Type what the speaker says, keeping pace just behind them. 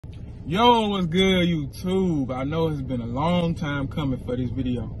Yo, what's good, YouTube? I know it's been a long time coming for this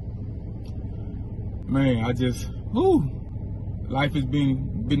video. Man, life has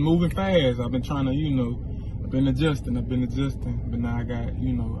been moving fast. I've been trying to, I've been adjusting, but now I got, I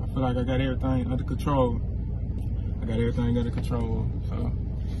feel like I got everything under control. So,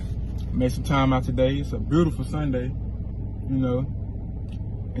 made some time out today. It's a beautiful Sunday,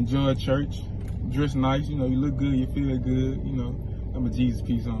 enjoy church, dress nice, you look good, you feel good, got my Jesus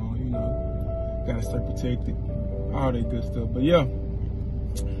piece on, gotta stay protected, all that good stuff. But yeah,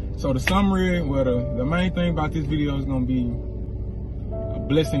 so the summary, the main thing about this video is gonna be a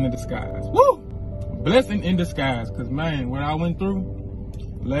blessing in disguise. Woo! Blessing in disguise, cause man, what I went through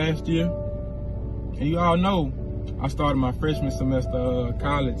last year, and you all know, I started my freshman semester of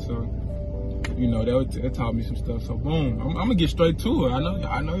college, so that taught me some stuff. So boom, I'm gonna get straight to it. I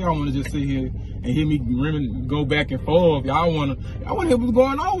know y'all wanna just sit here and hear me go back and forth. Y'all wanna hear what's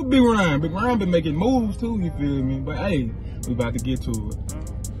going on with Big Ryan. Big Ryan been making moves too, you feel me? But hey, we about to get to it.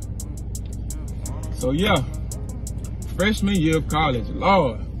 So yeah, freshman year of college,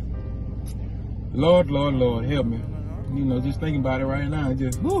 Lord, help me. Just thinking about it right now,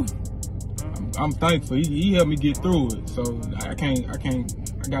 I'm thankful. He helped me get through it. So I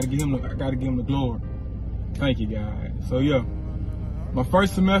gotta give him the glory. Thank you, God. So yeah, my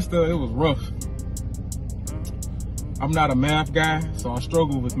first semester, it was rough. I'm not a math guy, so I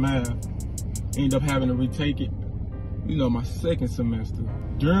struggled with math. Ended up having to retake it, my second semester.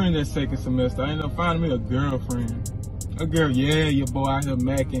 During that second semester, I ended up finding me a girlfriend. A girl, yeah, your boy out here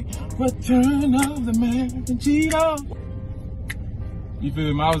macking. Return of the Mac and Cheeto. You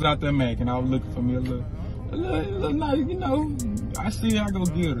feel me? I was out there macking. I was looking for me a little nice, I see I go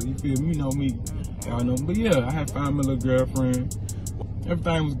get her. You feel me? You know me. Y'all know. But yeah, I had found me a little girlfriend.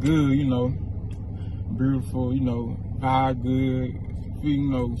 Everything was good, beautiful, vibe good.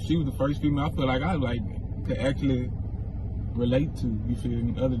 She was the first female I feel like I could actually relate to, you feel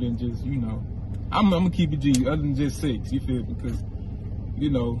me? Other than just, I'm gonna keep it G, other than just sex, you feel me? Because, you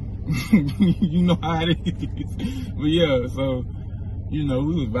know how it is. But yeah, so, we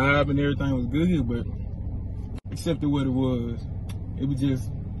was vibing, everything was good, but except what it was just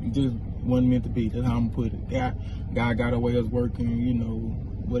wasn't meant to be. That's how I'm gonna put it. God got a way of working,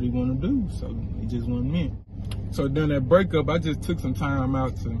 what he wanna do, so it just wasn't meant. So during that breakup, I just took some time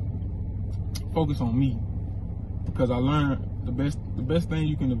out to focus on me, because I learned the best thing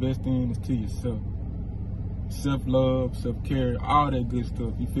you can invest in is to yourself. Self-love, self-care, all that good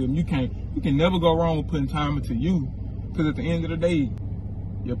stuff. You feel me? You can never go wrong with putting time into you, because at the end of the day,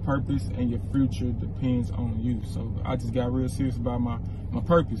 your purpose and your future depends on you. So I just got real serious about my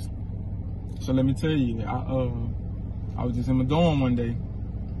purpose. So let me tell you, I was just in my dorm one day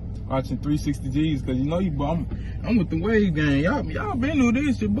watching 360 G's, because I'm with the wave gang. Y'all been through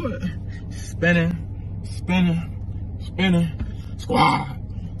this shit, boy. Spinning, squad,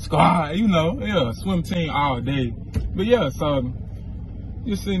 yeah, swim team all day. But yeah, so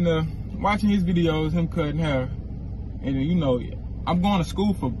just sitting there watching his videos, him cutting hair, and I'm going to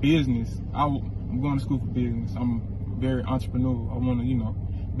school for business. I'm going to school for business. I'm very entrepreneurial. I want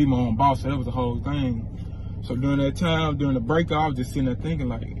to, be my own boss. So that was the whole thing. So during that time, during the break, I was just sitting there thinking,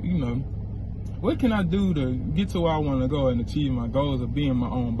 what can I do to get to where I want to go and achieve my goals of being my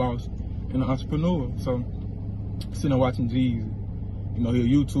own boss and an entrepreneur? So sitting there watching Jesus. He a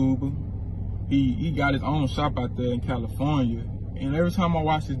YouTuber. He got his own shop out there in California. And every time I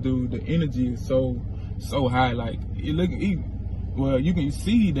watch this dude, the energy is so high. You can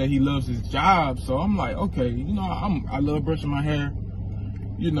see that he loves his job. So I'm like, okay, I love brushing my hair.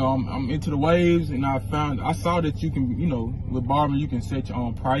 I'm into the waves, and I saw that you can, with barbering, you can set your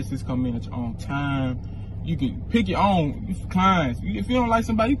own prices, come in at your own time. You can pick your own clients. If you don't like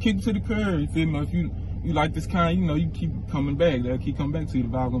somebody, you kick it to the curb. You feel me? If you like this kind, you keep coming back. They'll keep coming back to you. The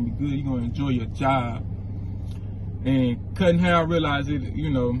vibe gonna be good. You're gonna enjoy your job. And cutting hair, I realized it,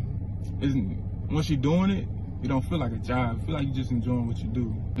 once you're doing it, it don't feel like a job. I feel like you're just enjoying what you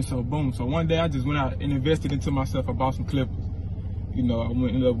do. And so, boom. So one day I just went out and invested into myself. I bought some clippers. I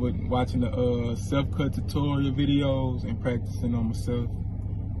ended up watching the self-cut tutorial videos and practicing on myself.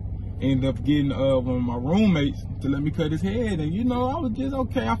 Ended up getting one of my roommates to let me cut his head. And, I was just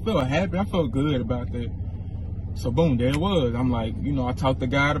okay. I felt happy. I felt good about that. So, boom, there it was. I'm like, I talked to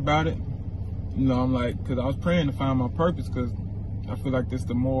God about it. I'm like, because I was praying to find my purpose, because I feel like that's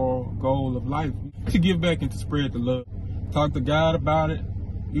the moral goal of life. To give back and to spread the love. Talk to God about it,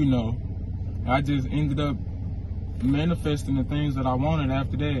 I just ended up manifesting the things that I wanted.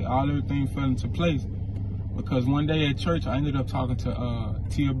 After that, everything fell into place. Because one day at church, I ended up talking to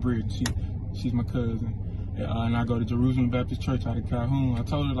Tia Bridge. She's my cousin. and I go to Jerusalem Baptist Church out of Calhoun. I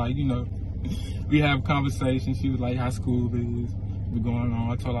told her, like, you know, we have a conversation. She was like, how school is going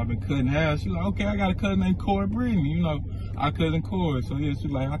on. I told her I've been cutting hair. She was like, okay, I got a cousin named Corey Brittany, you know, our cousin Corey. So yeah, she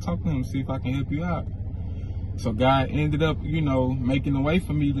was like, I'll talk to him, see if I can help you out. So God ended up, you know, making a way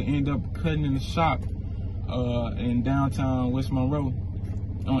for me to end up cutting in the shop in downtown West Monroe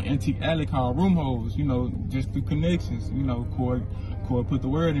on Antique Alley called Room Holes, you know, just through connections. You know, Corey put the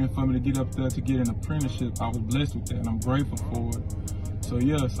word in for me to get up there to get an apprenticeship. I was blessed with that, and I'm grateful for it. So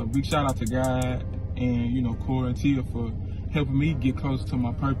yeah, so big shout out to God and, you know, Corey and Tia for helping me get closer to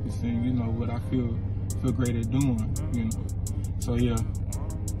my purpose and, you know, what I feel great at doing, you know. So yeah,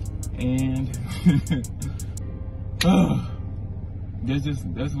 and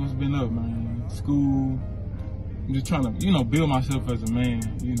that's what's been up, man. School, I'm just trying to, you know, build myself as a man,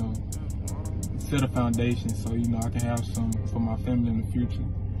 you know, set a foundation so, you know, I can have some for my family in the future,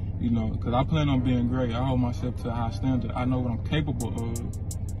 you know, because I plan on being great. I hold myself to a high standard. I know what I'm capable of.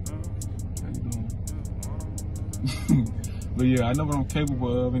 How you doing? But yeah, I know what I'm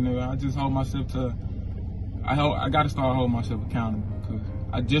capable of, and I just hold myself to, I got to start holding myself accountable, because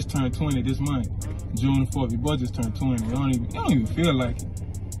I just turned 20 this month, June 4th. Your boy just turned 20. I don't even feel like it.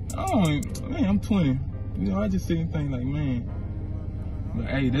 Man, I'm 20. You know, I just sit and think like, man. But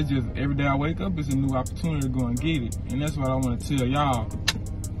hey, that's just, every day I wake up, it's a new opportunity to go and get it. And that's what I want to tell y'all.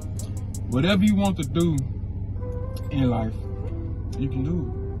 Whatever you want to do in life, you can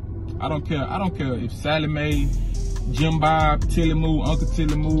do it. I don't care if Sally Mae, Jim Bob, Tilly Moo, Uncle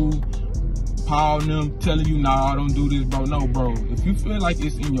Tilly Moo, Paul and them telling you, nah, don't do this, bro. No, bro. If you feel like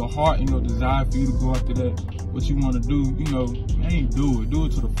it's in your heart and your desire for you to go after that, what you want to do, you know, man, do it. Do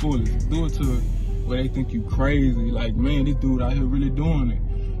it to the fullest. Do it to where they think you crazy. Like, man, this dude out here really doing it.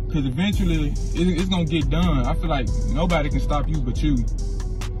 Because eventually, it's going to get done. I feel like nobody can stop you but you.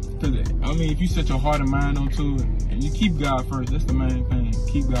 Because, I mean, if you set your heart and mind onto it, and you keep God first, that's the main thing.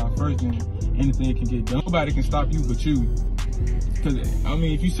 Keep God first, and anything can get done. Nobody can stop you but you. Because, I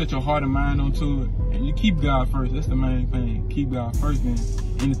mean, if you set your heart and mind onto it, and you keep God first, that's the main thing. Keep God first, then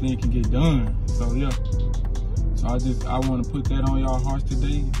anything can get done. So, yeah. So, I want to put that on y'all hearts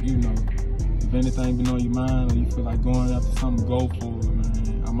today. You know, if anything been on your mind, or you feel like going after something, go for it,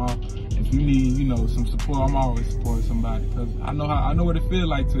 man. I'm all, if you need, you know, some support, I'm always supporting somebody. Because I know what it feels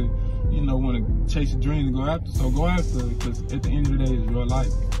like to, you know, want to chase a dream and go after. So, go after it, because at the end of the day, it's your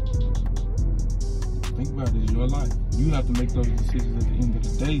life. Think about it, it's your life. You have to make those decisions at the end of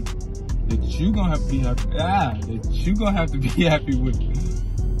the day that you gonna have to be happy. That you gonna have to be happy with.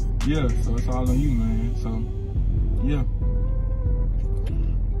 Yeah, so it's all on you, man. So, yeah.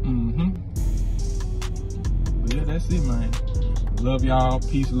 But yeah, that's it, man. Love y'all.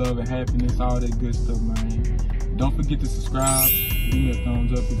 Peace, love, and happiness. All that good stuff, man. Don't forget to subscribe. Give me a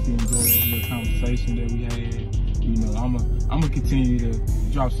thumbs up if you enjoyed this little conversation that we had. You know, I'm gonna continue to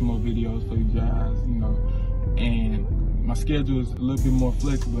drop some more videos for you guys, you know, and my schedule is a little bit more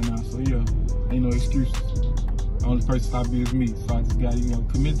flexible now, so yeah, ain't no excuses. The only person stop be is me, so I just gotta, you know,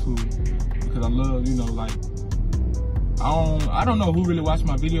 commit to it, because I love, you know, like, I don't know who really watch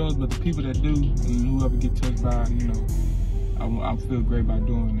my videos, but the people that do, and whoever get touched by, you know, I feel great by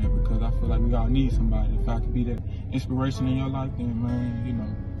doing that, because I feel like we all need somebody. If I could be that inspiration in your life, then, man, you know,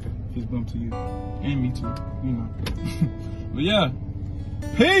 fist bump to you, and me too, you know. But yeah,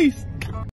 peace.